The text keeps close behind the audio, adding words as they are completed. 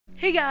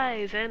Hey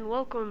guys, and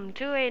welcome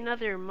to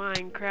another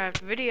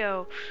Minecraft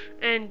video,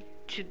 and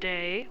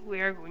today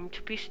we are going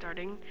to be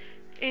starting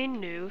a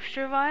new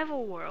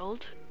survival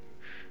world,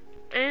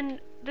 and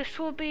this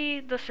will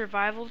be the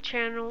survival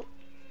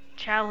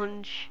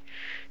challenge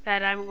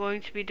that I'm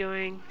going to be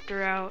doing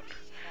throughout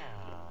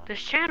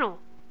this channel.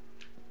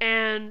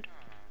 And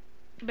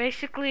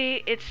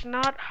basically it's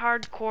not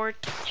hardcore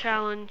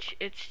challenge,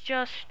 it's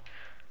just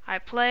I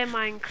play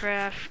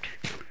Minecraft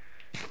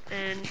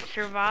and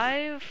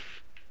survive.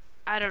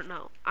 I don't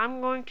know. I'm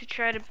going to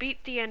try to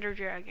beat the Ender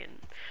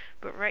Dragon.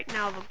 But right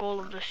now the goal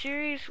of the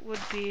series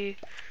would be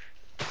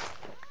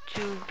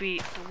to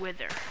beat the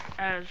Wither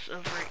as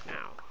of right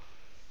now.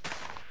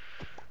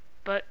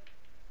 But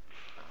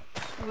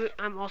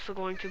I'm also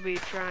going to be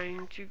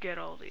trying to get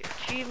all the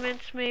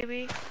achievements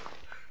maybe.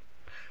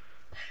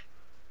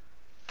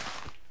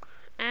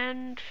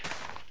 And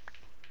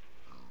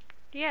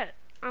yeah,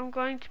 I'm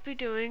going to be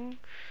doing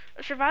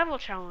a survival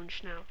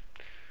challenge now.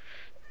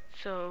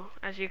 So,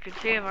 as you can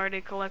see, I've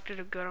already collected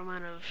a good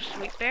amount of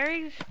sweet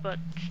berries, but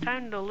it's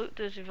time to loot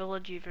this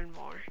village even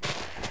more.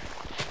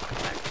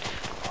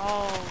 Collect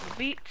all the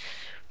beets,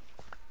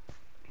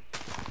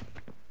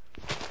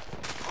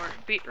 or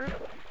beetroot.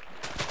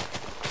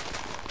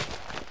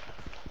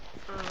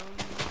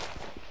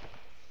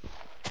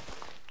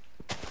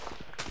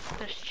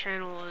 This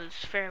channel is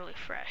fairly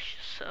fresh,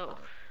 so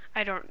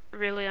I don't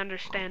really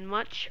understand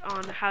much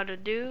on how to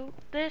do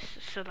this,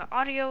 so the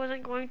audio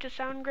isn't going to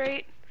sound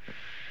great.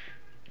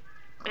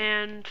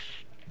 And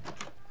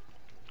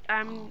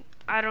I'm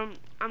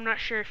not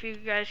sure if you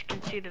guys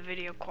can see the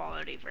video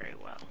quality very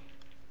well.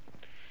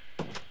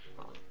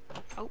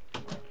 Oh.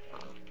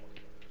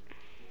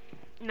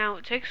 Now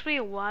it takes me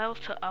a while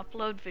to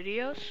upload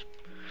videos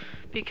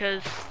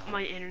because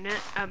my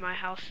internet at my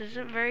house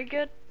isn't very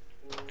good.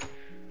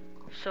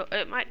 So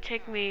it might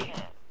take me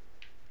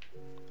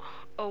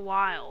a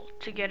while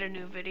to get a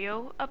new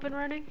video up and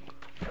running.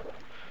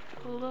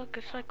 Oh look,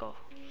 it's like a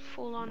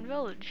full-on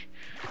village.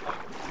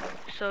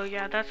 So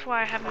yeah, that's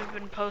why I haven't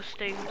been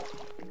posting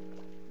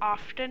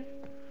often,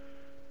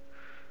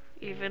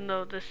 even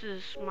though this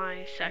is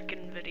my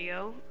second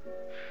video,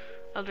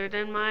 other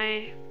than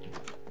my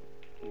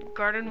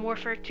Garden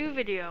Warfare 2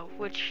 video,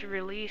 which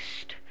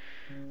released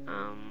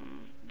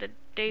the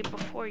day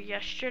before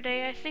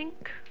yesterday, I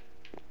think,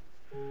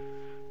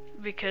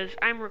 because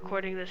I'm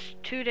recording this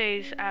 2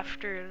 days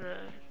after the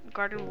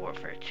Garden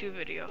Warfare 2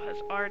 video has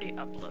already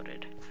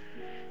uploaded.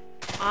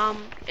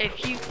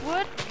 If you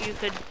would, you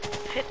could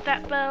hit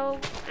that bell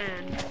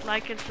and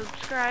like and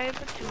subscribe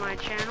to my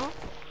channel.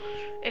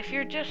 If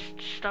you're just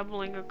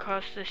stumbling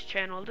across this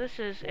channel, this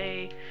is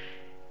a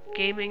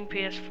gaming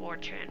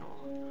PS4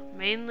 channel.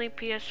 Mainly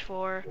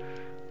PS4.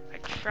 I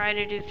try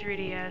to do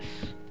 3DS.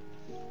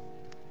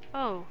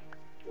 Oh.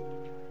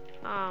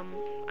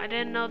 I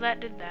didn't know that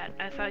did that.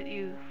 I thought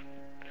you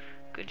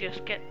could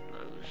just get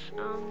those.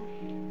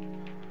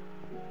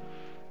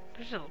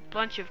 There's a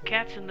bunch of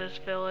cats in this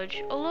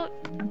village. Oh look!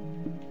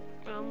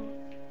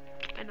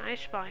 An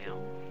ice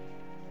biome.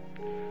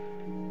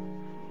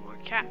 More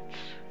cats.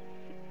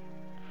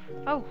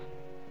 Oh!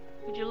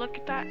 Would you look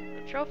at that?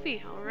 A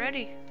trophy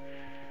already.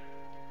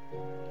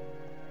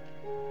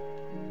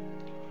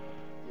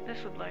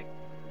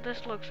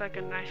 This looks like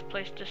a nice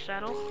place to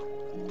settle.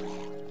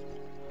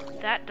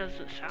 That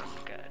doesn't sound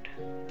good.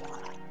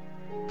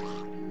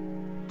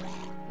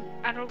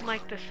 I don't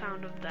like the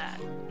sound of that.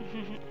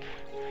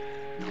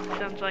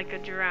 Sounds like a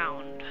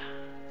drowned.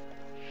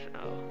 So,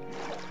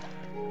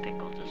 I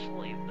think I'll just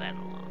leave that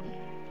alone.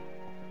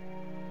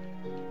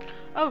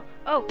 Oh,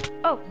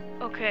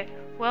 okay.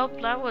 Well,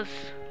 that was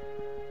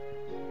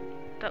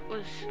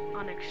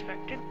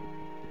unexpected.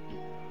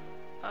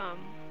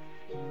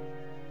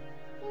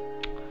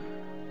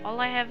 All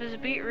I have is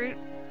beetroot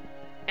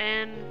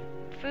and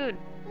food.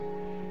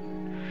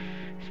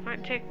 This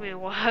might take me a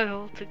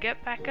while to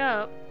get back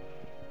up.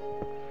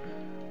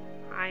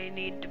 I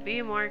need to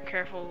be more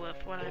careful with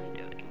what I'm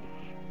doing.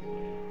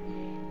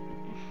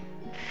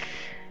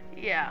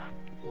 Yeah,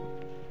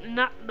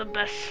 not the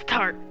best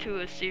start to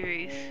a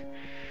series.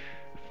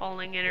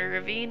 Falling in a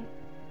ravine.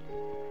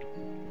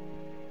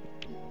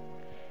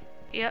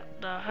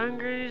 Yep, the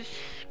hunger's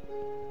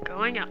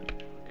going up,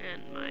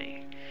 and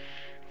my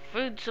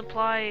food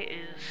supply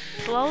is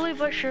slowly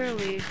but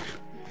surely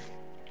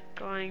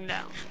going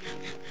down.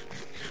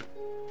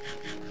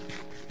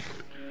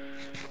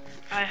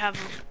 I have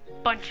a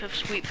bunch of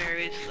sweet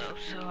berries though,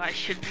 so I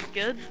should be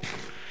good.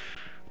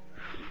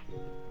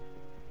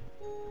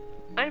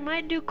 I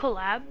might do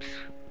collabs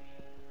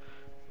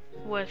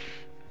with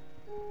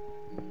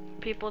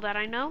people that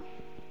I know.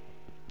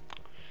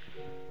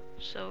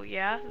 So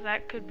yeah,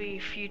 that could be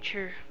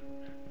future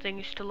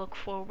things to look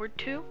forward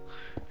to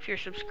if you're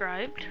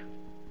subscribed.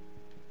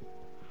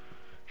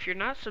 If you're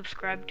not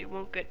subscribed, you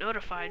won't get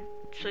notified,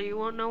 so you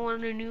won't know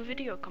when a new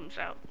video comes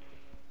out.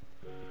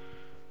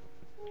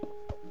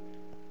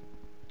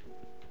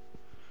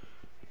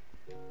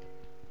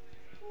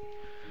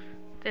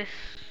 This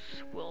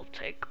will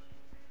take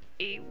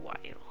a while.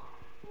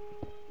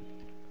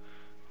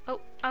 Oh,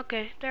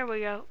 Okay, there we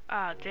go.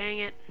 Ah, dang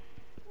it.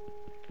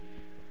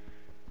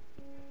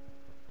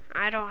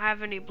 I don't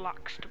have any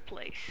blocks to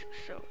place,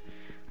 so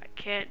I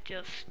can't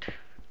just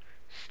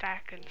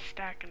stack and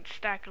stack and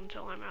stack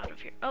until I'm out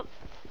of here. Oh,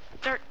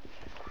 dirt.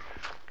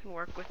 Can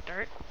work with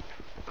dirt.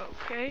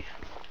 Okay.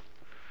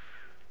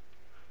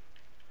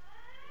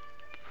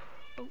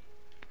 Oh,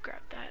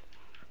 grab that.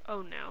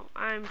 Oh no,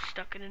 I'm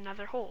stuck in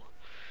another hole.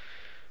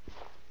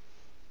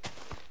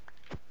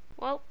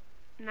 Well,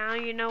 now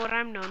you know what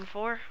I'm known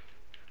for.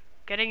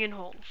 Getting in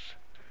holes.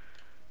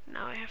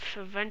 Now I have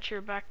to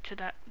venture back to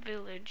that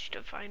village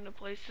to find a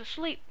place to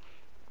sleep.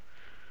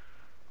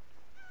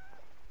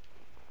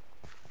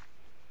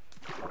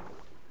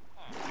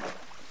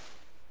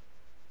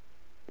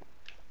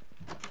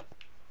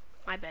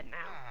 My bed now.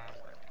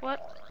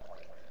 What?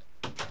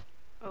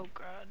 Oh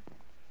god.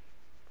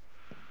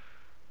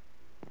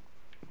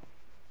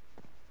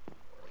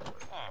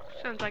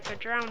 Sounds like I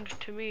drowned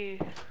to me.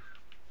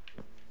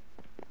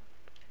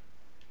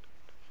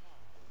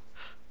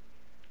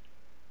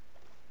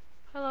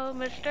 Hello,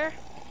 mister.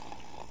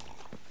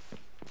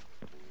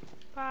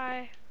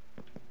 Bye.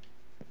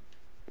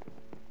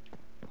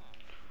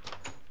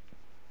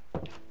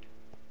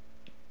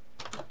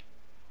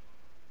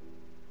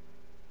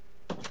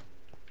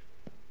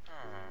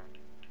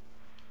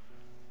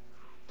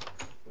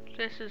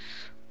 This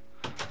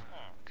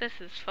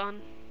is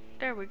fun.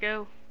 There we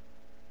go.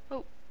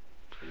 Oh,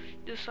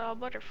 just saw a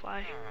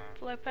butterfly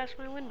fly past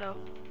my window.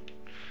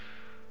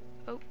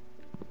 Oh,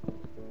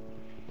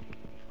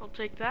 I'll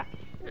take that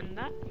and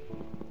that.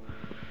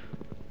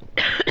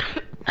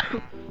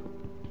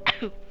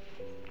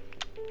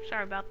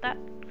 Sorry about that.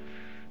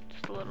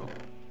 Just a little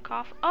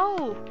cough.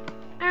 Oh,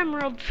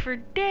 emeralds for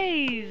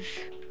days.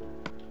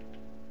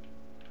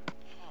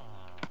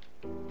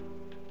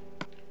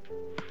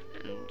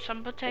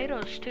 Some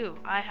potatoes too.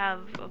 I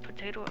have a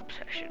potato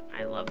obsession.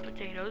 I love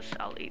potatoes.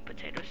 I'll eat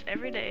potatoes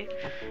every day,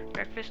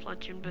 breakfast,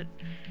 lunch, and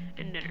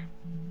dinner.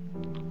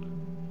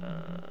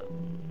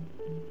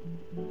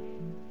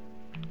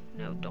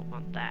 No, don't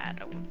want that.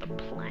 I want the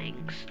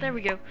planks. There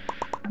we go.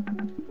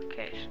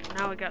 Okay, so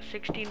now we got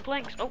 16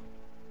 planks. Oh,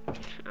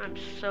 I'm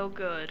so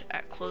good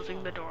at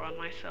closing the door on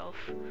myself.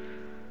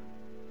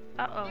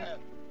 Uh-oh.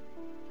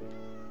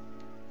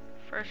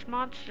 First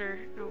monster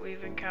that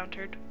we've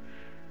encountered.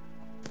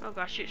 Oh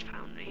gosh, she's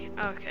found me.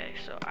 Okay,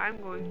 so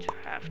I'm going to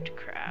have to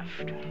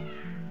craft.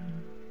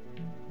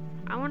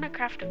 I want to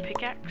craft a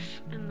pickaxe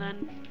and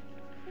then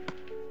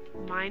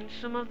mine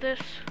some of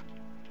this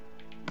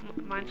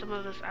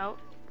out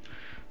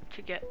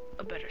to get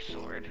a better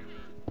sword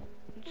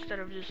instead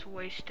of just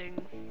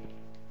wasting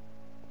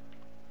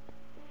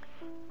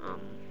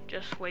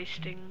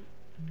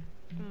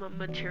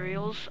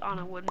materials on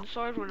a wooden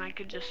sword when I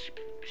could just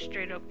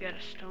straight up get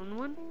a stone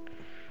one.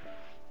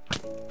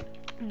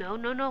 No,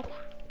 no, no.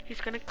 He's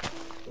gonna...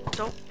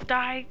 Don't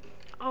die.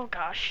 Oh,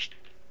 gosh.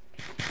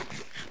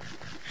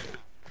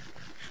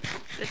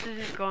 This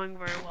isn't going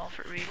very well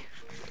for me.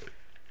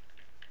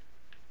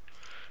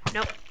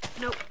 Nope.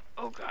 Nope.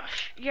 Oh,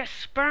 gosh.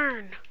 Yes,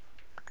 burn.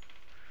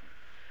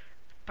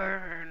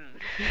 Burn.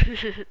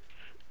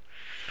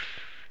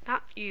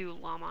 Not you,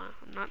 llama.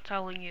 I'm not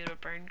telling you to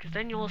burn, because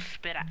then you'll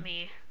spit at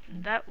me.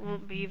 That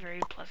won't be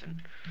very pleasant.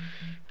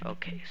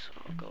 Okay, so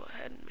I'll go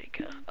ahead and make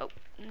a... Oh,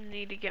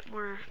 need to get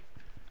more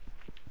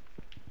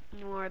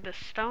of the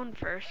stone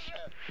first.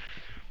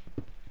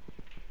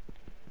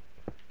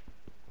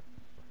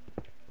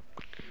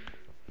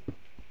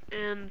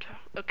 And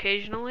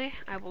occasionally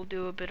I will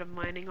do a bit of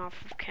mining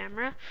off of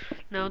camera.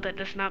 No, that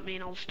does not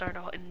mean I'll start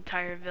an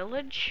entire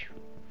village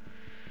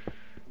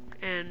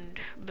and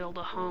build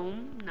a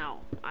home.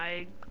 No,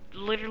 I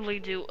literally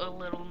do a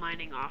little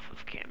mining off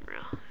of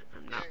camera.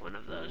 I'm not one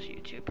of those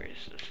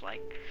YouTubers that's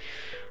like,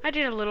 I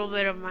did a little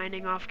bit of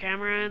mining off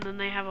camera and then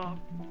they have a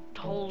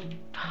whole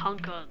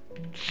hunk of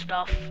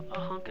stuff,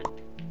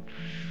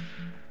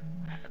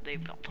 they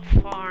built a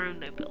farm,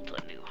 they built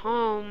a new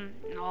home,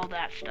 and all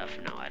that stuff.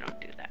 No, I don't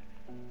do that.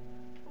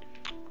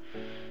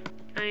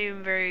 I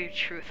am very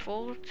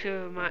truthful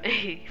to my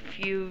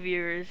few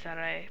viewers that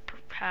I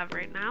have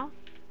right now.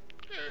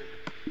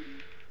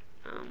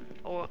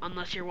 Or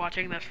unless you're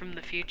watching this from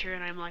the future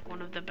and I'm like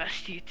one of the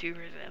best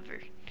YouTubers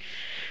ever.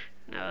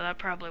 No, that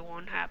probably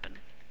won't happen.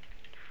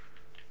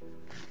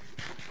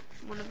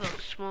 One of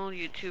those small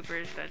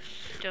YouTubers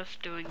that's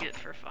just doing it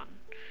for fun.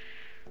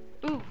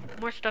 Ooh,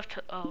 more stuff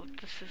to... Oh,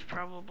 this is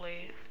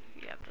probably...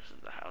 Yeah, this is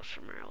the house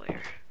from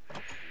earlier.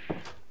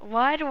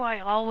 Why do I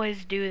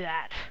always do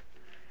that?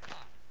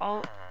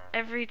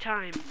 Every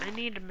time. I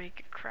need to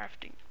make a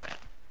crafting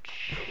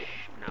bench.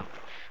 No.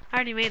 I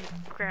already made the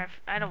craft...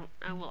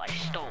 well, I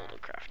stole the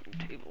crafting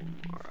table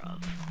more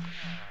of.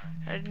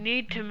 I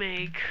need to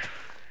make...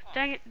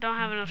 Dang it, don't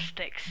have enough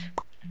sticks.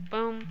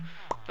 Boom.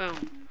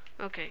 Boom.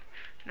 Okay.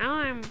 Now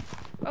I'm...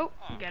 Oh,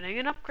 getting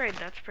an upgrade.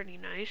 That's pretty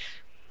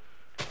nice.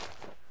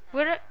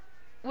 Would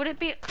it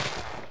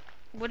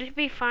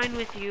be fine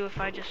with you if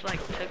I just like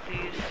took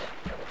these?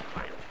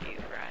 Fine with you,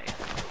 right?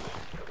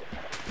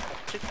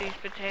 Took these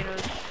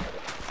potatoes.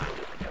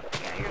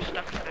 Yeah, you're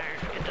stuck in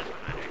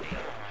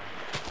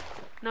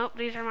Nope,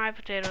 these are my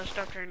potatoes.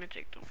 Stop trying to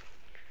take them.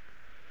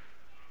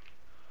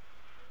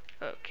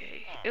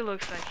 Okay, it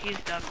looks like he's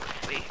done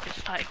with me.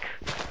 Just like,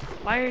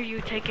 why are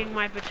you taking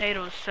my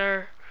potatoes,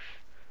 sir?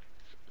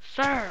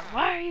 Sir,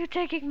 why are you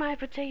taking my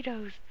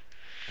potatoes?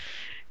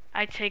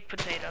 I take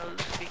potatoes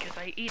because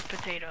I eat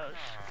potatoes.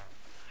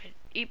 I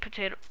eat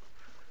potato.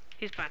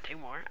 He's planting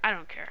more. I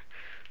don't care.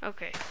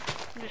 Okay,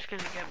 I'm just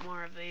gonna get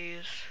more of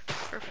these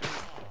for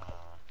food.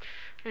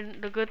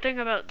 And the good thing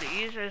about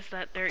these is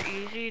that they're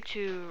easy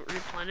to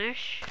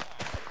replenish.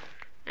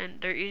 And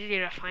they're easy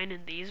to find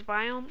in these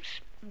biomes.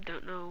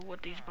 Don't know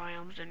what these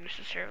biomes are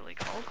necessarily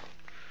called.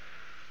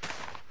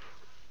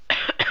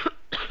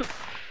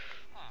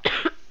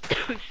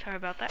 Sorry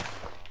about that.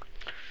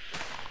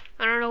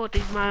 I don't know what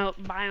these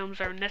biomes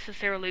are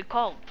necessarily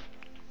called.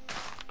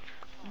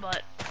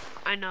 But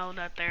I know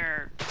that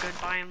they're good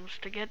biomes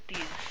to get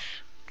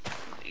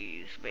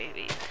these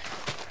babies.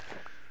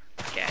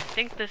 Okay, I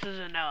think this is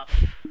enough.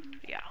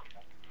 Yeah.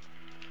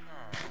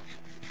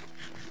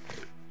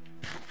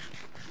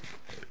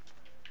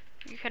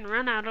 You can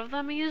run out of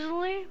them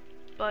easily,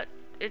 but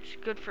it's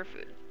good for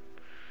food.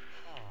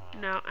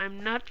 Now,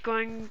 I'm not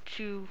going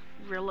to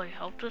really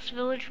help this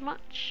village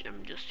much.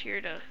 I'm just here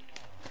to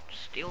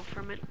steal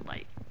from it,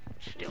 like,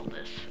 steal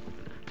this.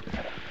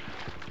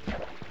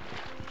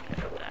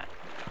 That.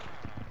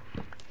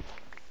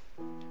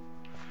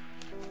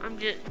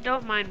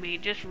 Don't mind me,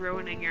 just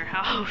ruining your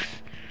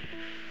house.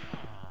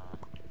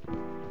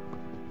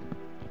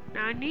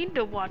 Now, I need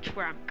to watch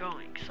where I'm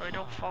going, so I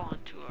don't fall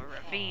into a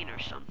ravine or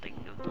something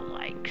of the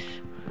likes.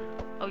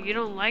 Oh, you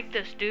don't like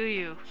this, do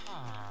you?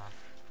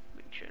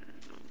 Make sure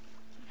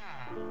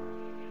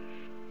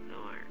no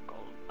iron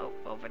golem. Oh,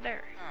 over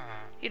there.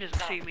 He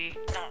doesn't see me.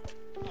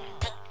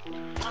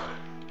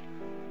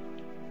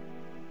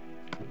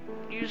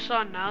 You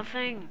saw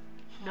nothing?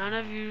 None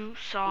of you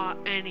saw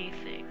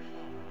anything.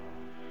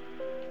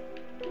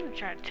 I'm gonna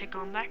try to take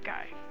on that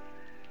guy.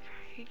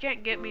 He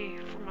can't get me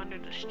from under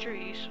this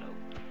tree, so...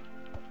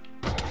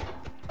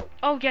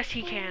 Oh, yes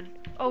he can.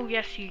 Oh,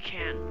 yes he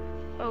can.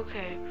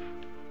 Okay.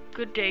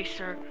 Good day,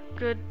 sir.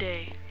 Good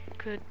day.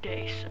 Good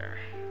day, sir.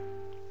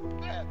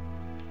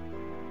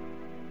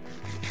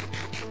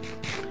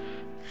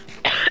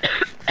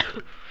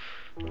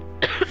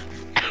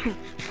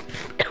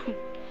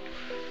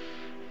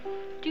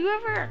 Do you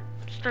ever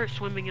start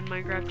swimming in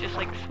Minecraft, just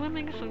like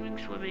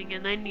swimming,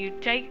 and then you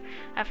take,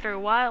 after a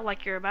while,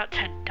 like you're about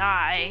to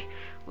die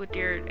with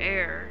your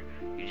air,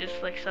 you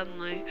just like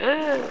suddenly,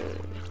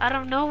 out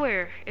of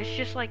nowhere, it's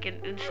just like an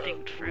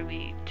instinct for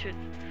me to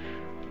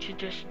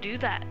just do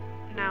that.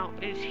 Now,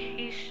 is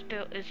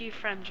he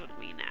friends with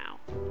me now?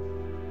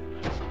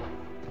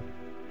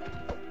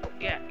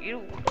 Yeah, you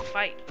don't want to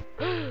fight.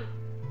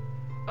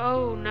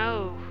 Oh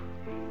no.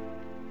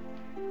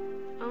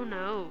 Oh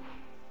no.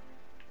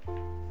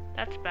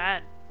 That's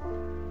bad.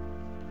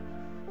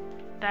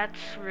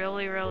 That's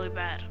really, really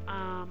bad.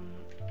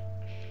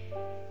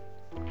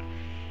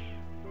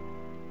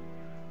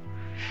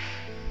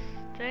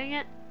 Dang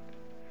it.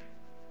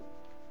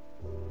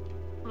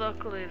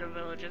 Luckily the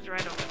village is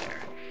right over there.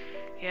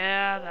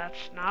 Yeah,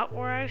 that's not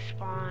where I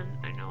spawned.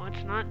 I know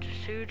it's not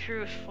too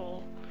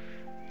truthful,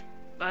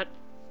 but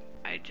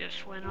I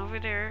just went over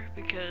there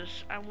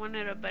because I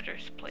wanted a better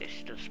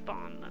place to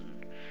spawn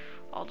than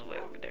all the way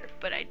over there.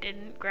 But I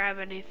didn't grab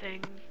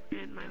anything,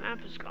 and my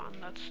map is gone.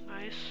 That's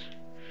nice.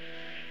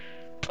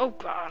 Oh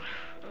god.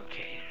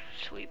 Okay,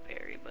 sweet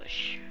berry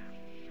bush.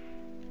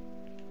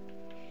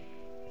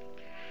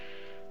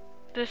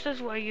 This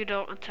is why you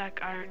don't attack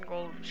iron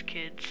golems,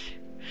 kids.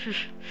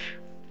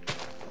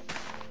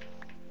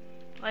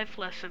 Life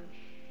lesson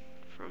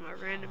from a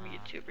random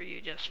YouTuber you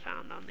just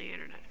found on the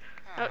internet.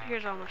 Oh,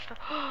 here's all my stuff.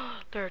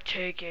 They're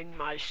taking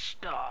my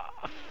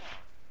stuff.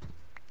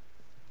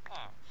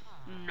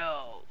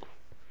 No.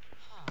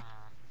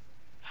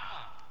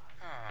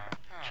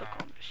 Took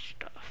all my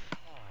stuff.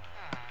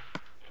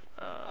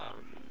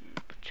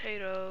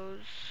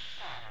 Potatoes.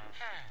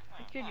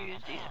 I could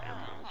use these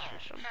emeralds for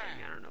something.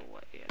 I don't know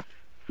what yet.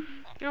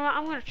 You know what?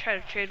 I'm gonna try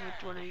to trade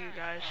with one of you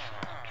guys.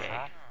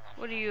 Okay.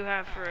 What do you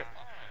have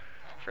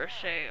for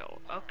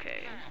sale?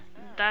 Okay.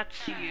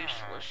 That's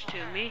useless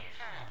to me.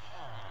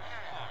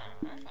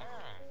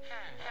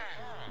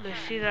 They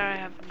see that I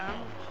have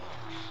emeralds.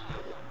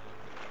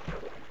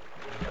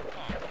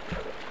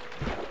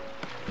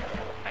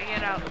 I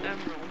get out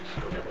emeralds.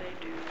 What do they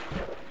do?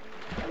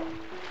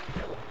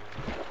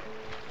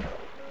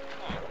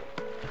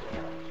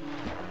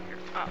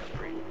 You're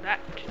offering that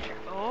to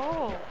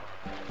oh.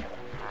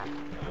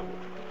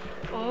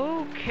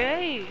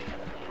 Okay.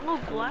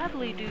 I'll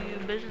gladly do you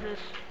business.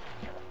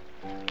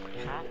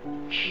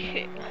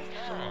 Okay,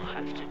 so I'll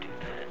have to do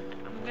that.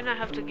 I'm gonna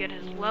have to get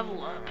his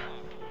level up.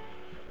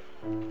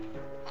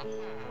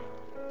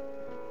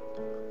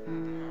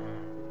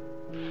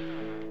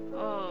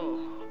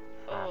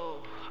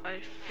 Oh,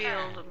 I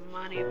feel the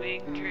money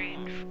being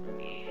drained from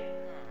me.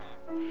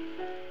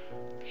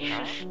 He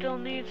just still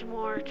needs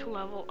more to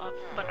level up,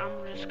 but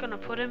I'm just gonna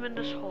put him in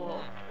this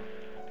hole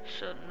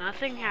so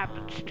nothing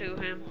happens to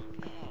him.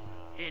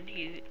 and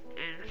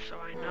so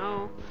I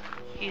know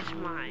he's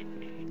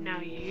mine. Now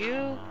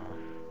you,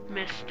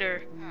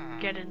 mister,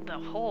 get in the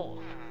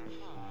hole.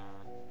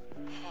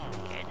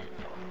 Get in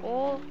the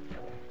hole.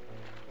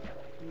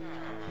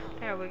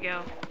 There we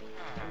go.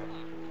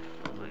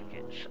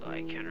 So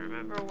I can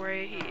remember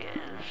where he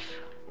is.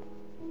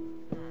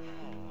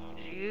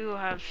 You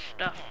have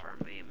stuff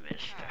for me,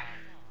 mister.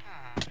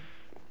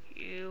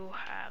 You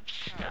have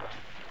stuff.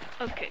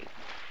 Okay.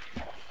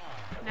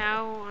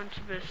 Now on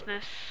to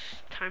business.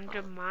 Time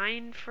to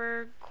mine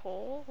for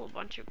coal. A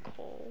bunch of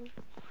coal.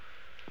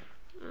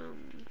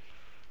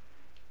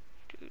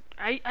 Dude,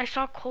 I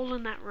saw coal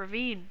in that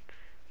ravine.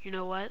 You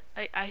know what?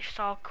 I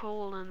saw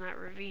coal in that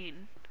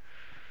ravine.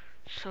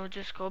 So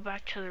just go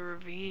back to the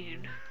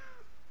ravine.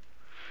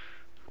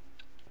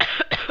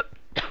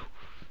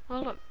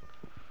 Oh look.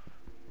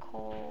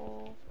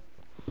 Coal,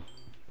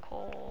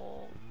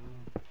 coal,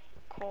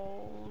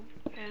 coal,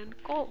 and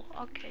coal.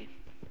 Okay.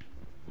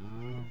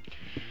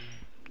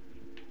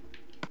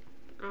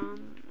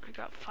 I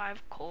got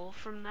 5 coal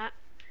from that.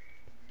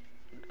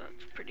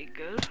 That's pretty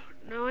good.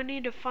 Now I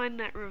need to find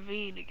that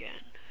ravine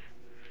again.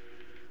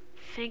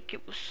 I think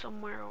it was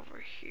somewhere over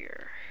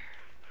here.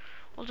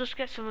 We'll just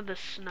get some of the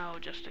snow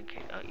just in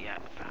case. Oh yeah,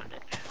 I found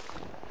it.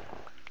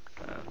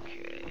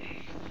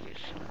 Okay, get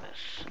some of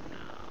this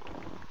snow.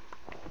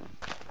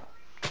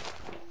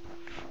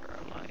 For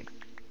like,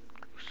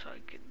 so I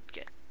could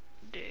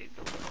dig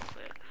a little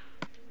bit.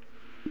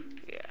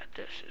 Yeah,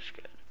 this is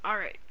good.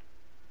 Alright,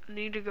 I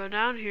need to go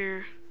down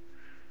here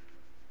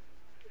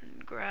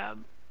and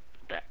grab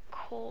that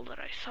coal that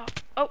I saw.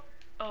 Oh,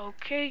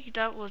 okay,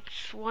 that was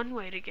one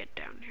way to get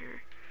down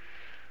here.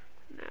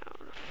 Now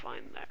to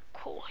find that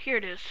coal. Here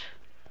it is.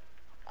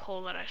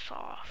 Coal that I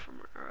saw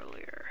from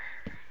earlier.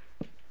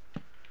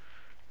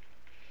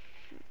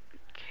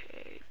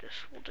 Okay, this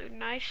will do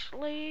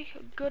nicely.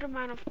 A good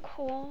amount of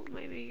coal.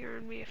 Maybe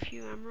earn me a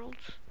few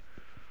emeralds.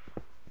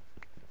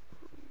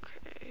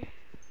 Okay.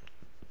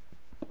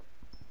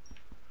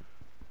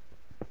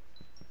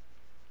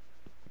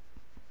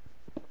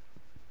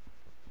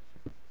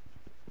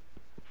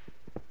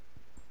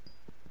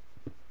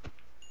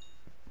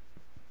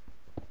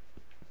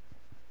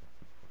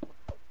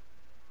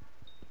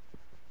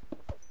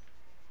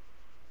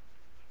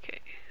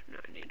 Okay, now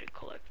I need to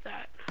collect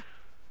that.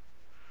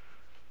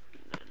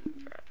 And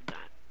then grab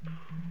that.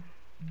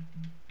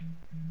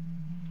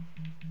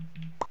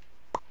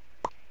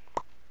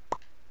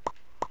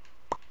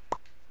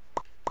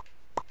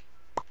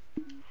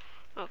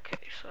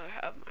 Okay, so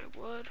I have my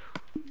wood.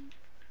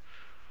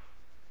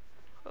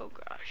 Oh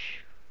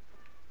gosh.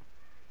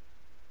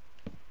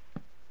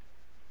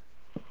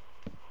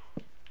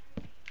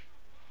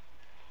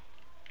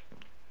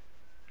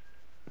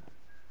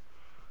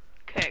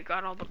 Okay,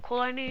 got all the coal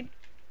I need.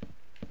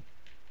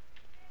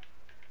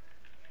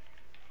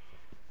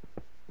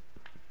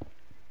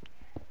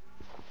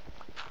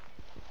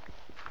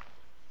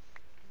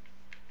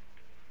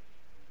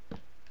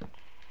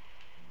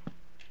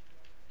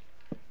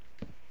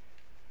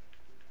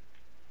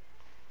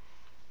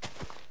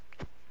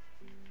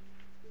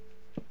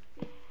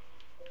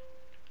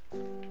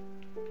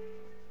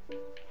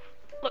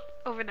 Look,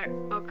 over there.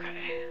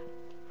 Okay.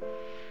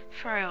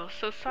 Sorry, I was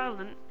so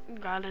silent.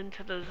 Got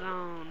into the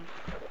zone.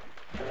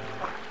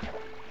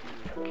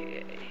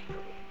 Okay.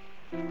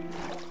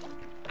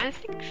 I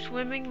think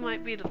swimming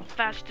might be the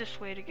fastest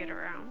way to get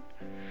around.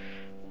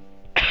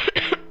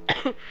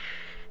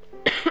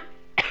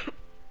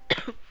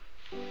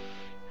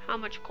 How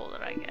much coal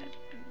did I get?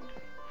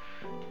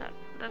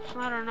 That's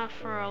not enough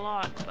for a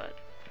lot, but...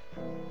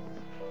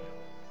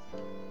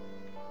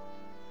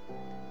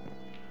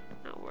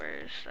 Now, where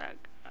is that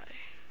guy?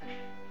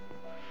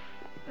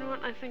 You know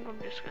what? I think I'm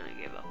just gonna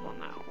give up on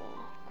that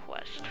whole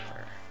quest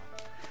for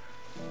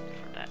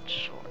that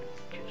sword,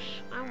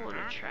 because I want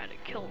to try to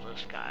kill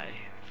this guy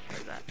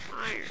for that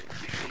iron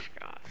he's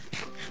got.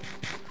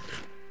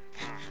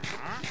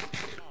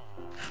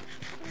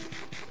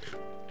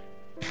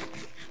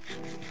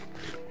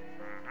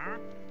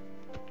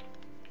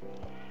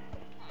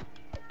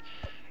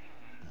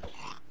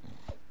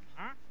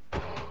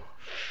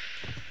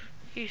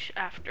 He's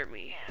after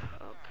me.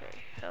 Okay,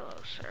 hello,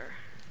 sir.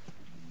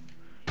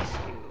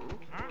 You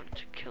want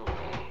to kill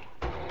me?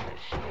 I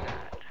see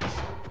that.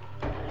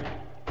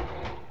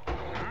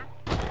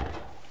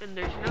 And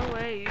there's no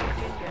way you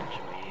can get to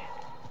me.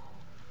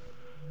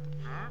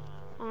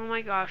 Oh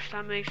my gosh,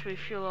 that makes me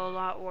feel a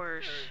lot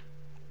worse.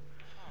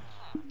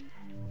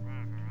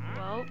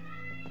 Well,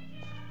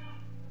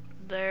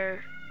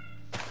 there's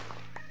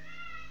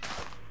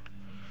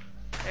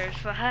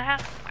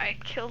that. I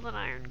killed an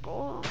iron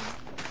golem.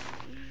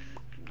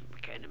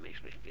 Kinda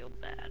makes me feel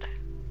bad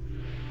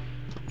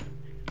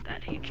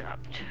that he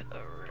dropped a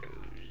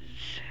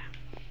rose.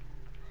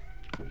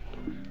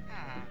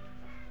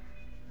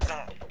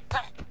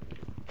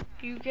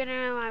 You get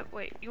in my...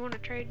 Wait, you wanna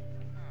trade?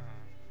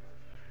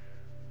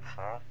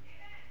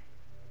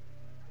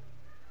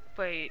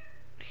 Wait,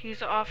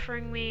 he's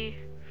offering me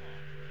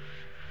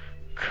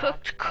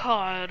Cooked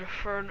cod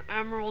for an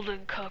emerald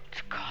and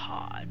cooked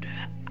cod.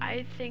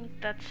 I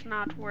think that's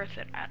not worth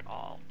it at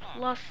all.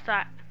 Plus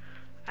that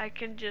I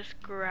can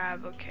just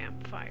grab a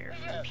campfire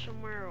from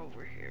somewhere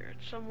over here.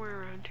 It's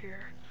somewhere around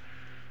here.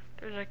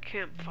 There's a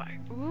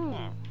campfire. Ooh,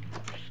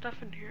 stuff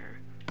in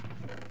here.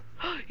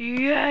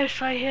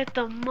 Yes, I hit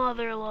the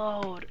mother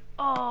lode.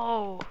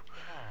 Oh.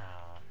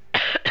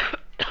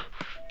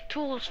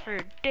 Tools for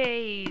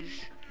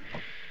days.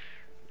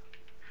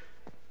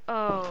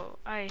 Oh,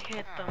 I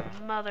hit the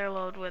mother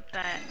lode with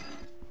that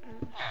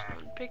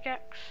stone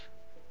pickaxe.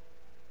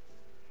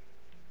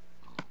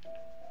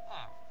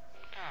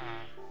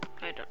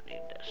 I don't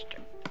need this.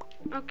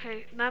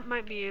 Okay, that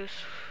might be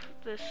useful.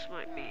 This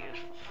might be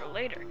useful for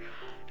later.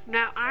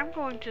 Now I'm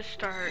going to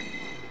start.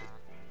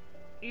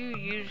 You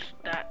used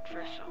that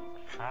for some.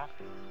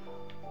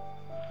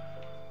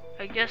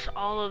 I guess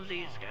all of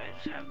these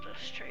guys have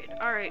this trade.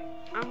 Alright,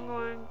 I'm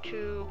going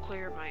to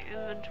clear my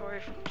inventory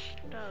from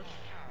stuff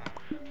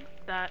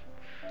like that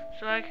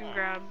so I can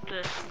grab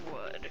this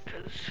wood,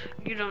 because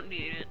you don't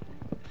need it.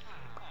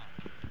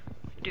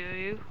 Do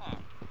you?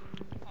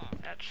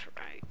 That's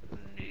right. No,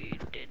 you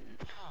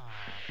didn't.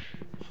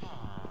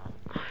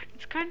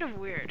 It's kind of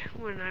weird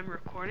when I'm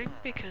recording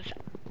because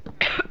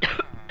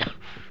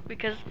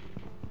because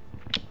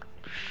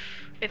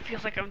it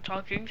feels like I'm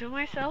talking to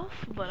myself,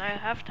 but I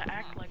have to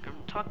act like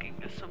I'm talking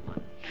to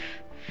someone.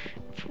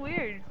 It's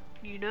weird,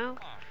 you know?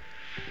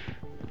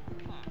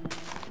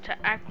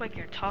 To act like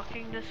you're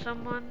talking to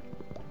someone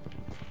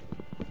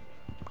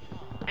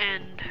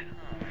and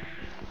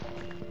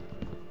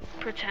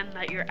pretend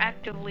that you're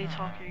actively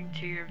talking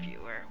to your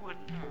viewer when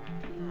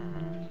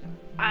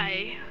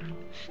I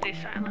stay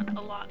silent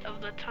a lot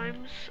of the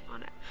times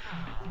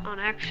on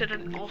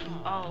accident.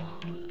 I'll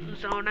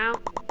zone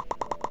out.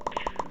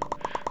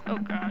 Oh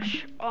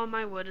gosh, all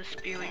my wood is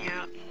spewing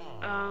out.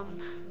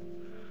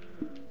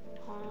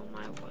 All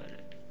my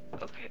wood.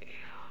 Okay.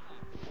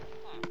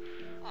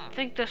 I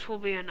think this will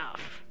be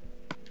enough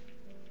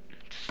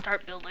to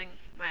start building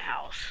my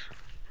house.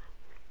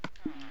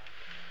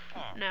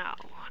 Now,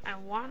 I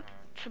want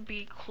to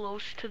be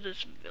close to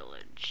this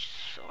village,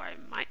 so I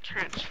might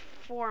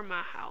transform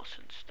a house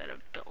instead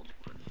of build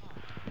one.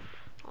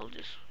 I'll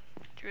just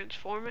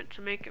transform it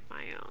to make it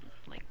my own.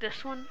 Like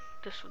this one.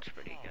 This one's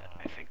pretty good.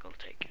 I think I'll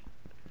take it.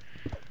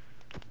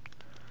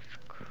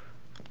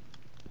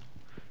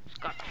 It's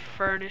got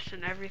furnace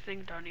and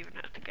everything. Don't even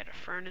have to get a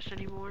furnace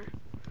anymore.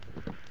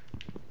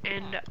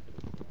 And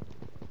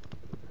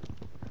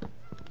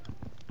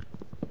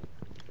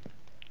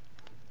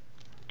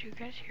do you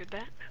guys hear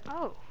that?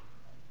 Oh.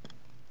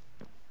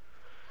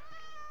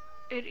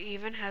 It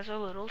even has a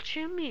little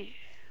chimney.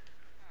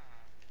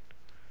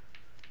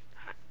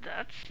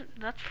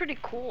 That's pretty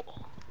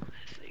cool,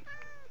 I think.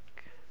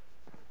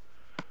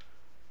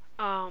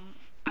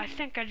 I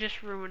think I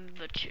just ruined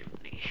the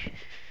chimney.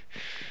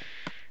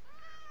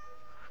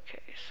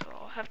 Okay, so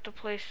I'll have to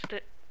place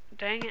it.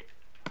 Dang it.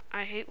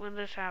 I hate when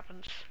this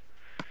happens.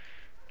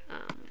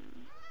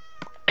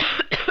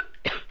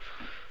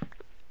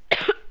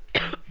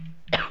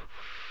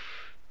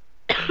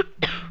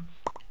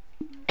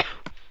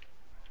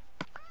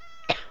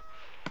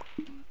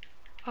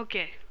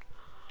 Okay.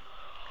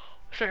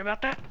 Sorry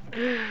about that.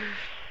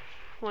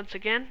 Once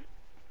again.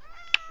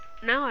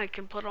 Now I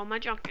can put all my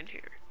junk in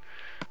here.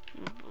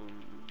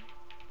 Boom.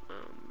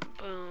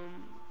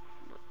 Boom.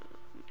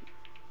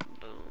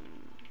 Boom.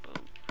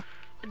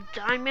 A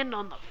diamond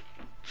on the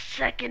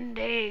second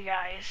day,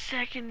 guys.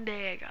 Second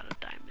day I got a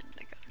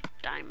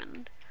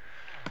diamond.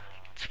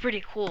 It's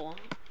pretty cool.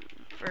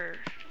 For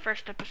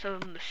first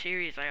episode in the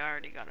series I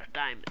already got a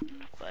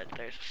diamond. But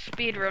there's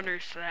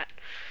speedrunners that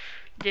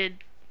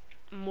did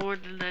more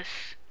than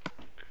this,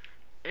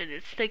 and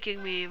it's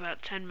taking me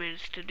about 10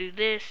 minutes to do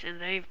this, and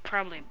they've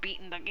probably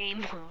beaten the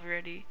game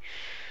already.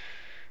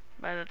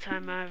 By the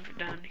time I've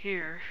done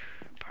here,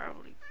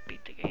 probably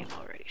beat the game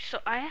already. So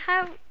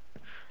I've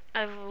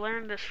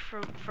learned this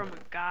from a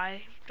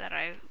guy that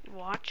I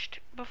watched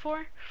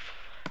before,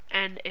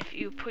 and if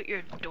you put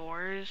your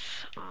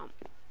doors,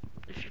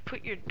 if you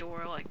put your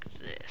door like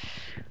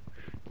this,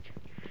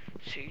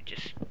 so you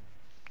just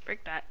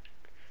break that.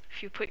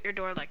 If you put your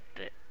door like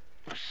this,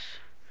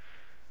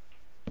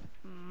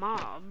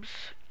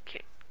 mobs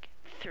can't get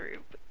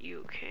through, but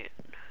you can.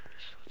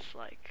 So it's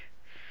like,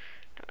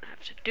 don't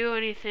have to do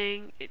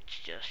anything, it's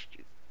just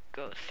you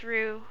go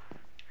through.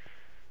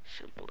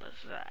 Simple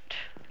as that.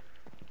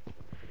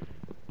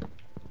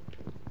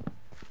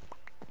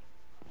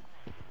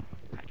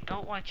 I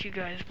don't want you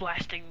guys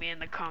blasting me in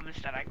the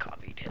comments that I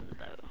copied him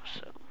though,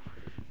 so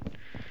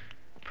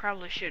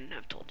probably shouldn't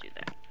have told you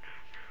that.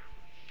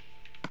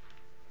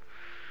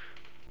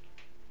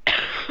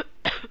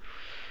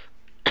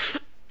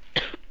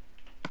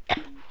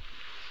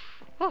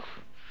 Oh,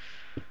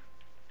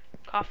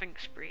 coughing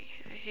spree.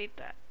 I hate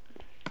that.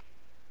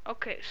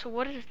 Okay, so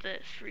what is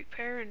this?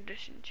 Repair and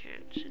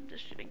disenchant.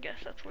 I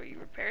guess that's where you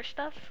repair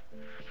stuff.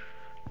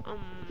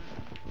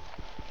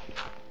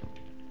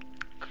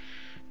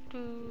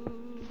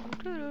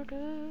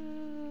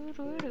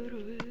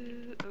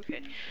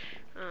 Okay,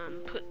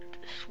 Put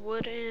this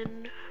wood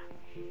in.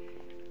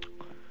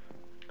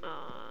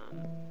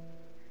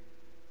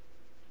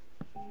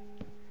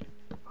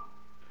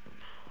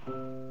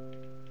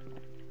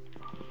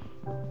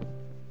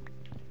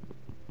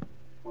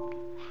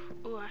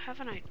 Ooh, I have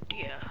an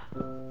idea.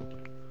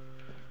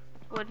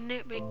 Wouldn't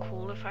it be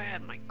cool if I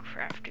had my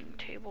crafting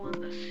table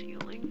in the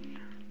ceiling?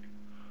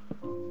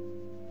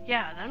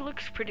 Yeah, that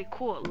looks pretty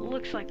cool. It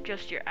looks like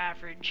just your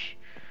average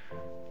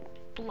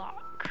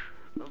block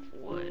of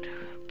wood,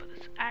 but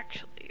it's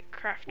actually a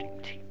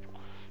crafting table.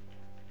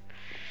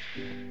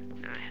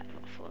 Now I have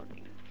a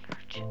floating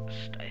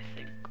chest. I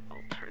think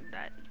I'll turn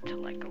that into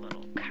like a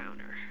little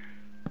counter.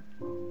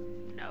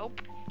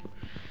 Nope.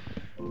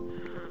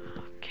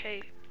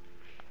 Okay.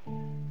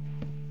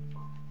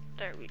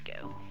 There we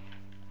go.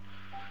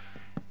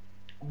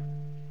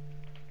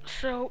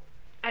 So,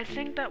 I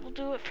think that will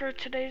do it for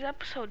today's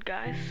episode,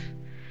 guys.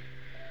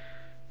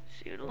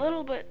 See you in a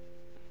little bit.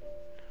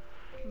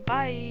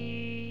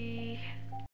 Bye.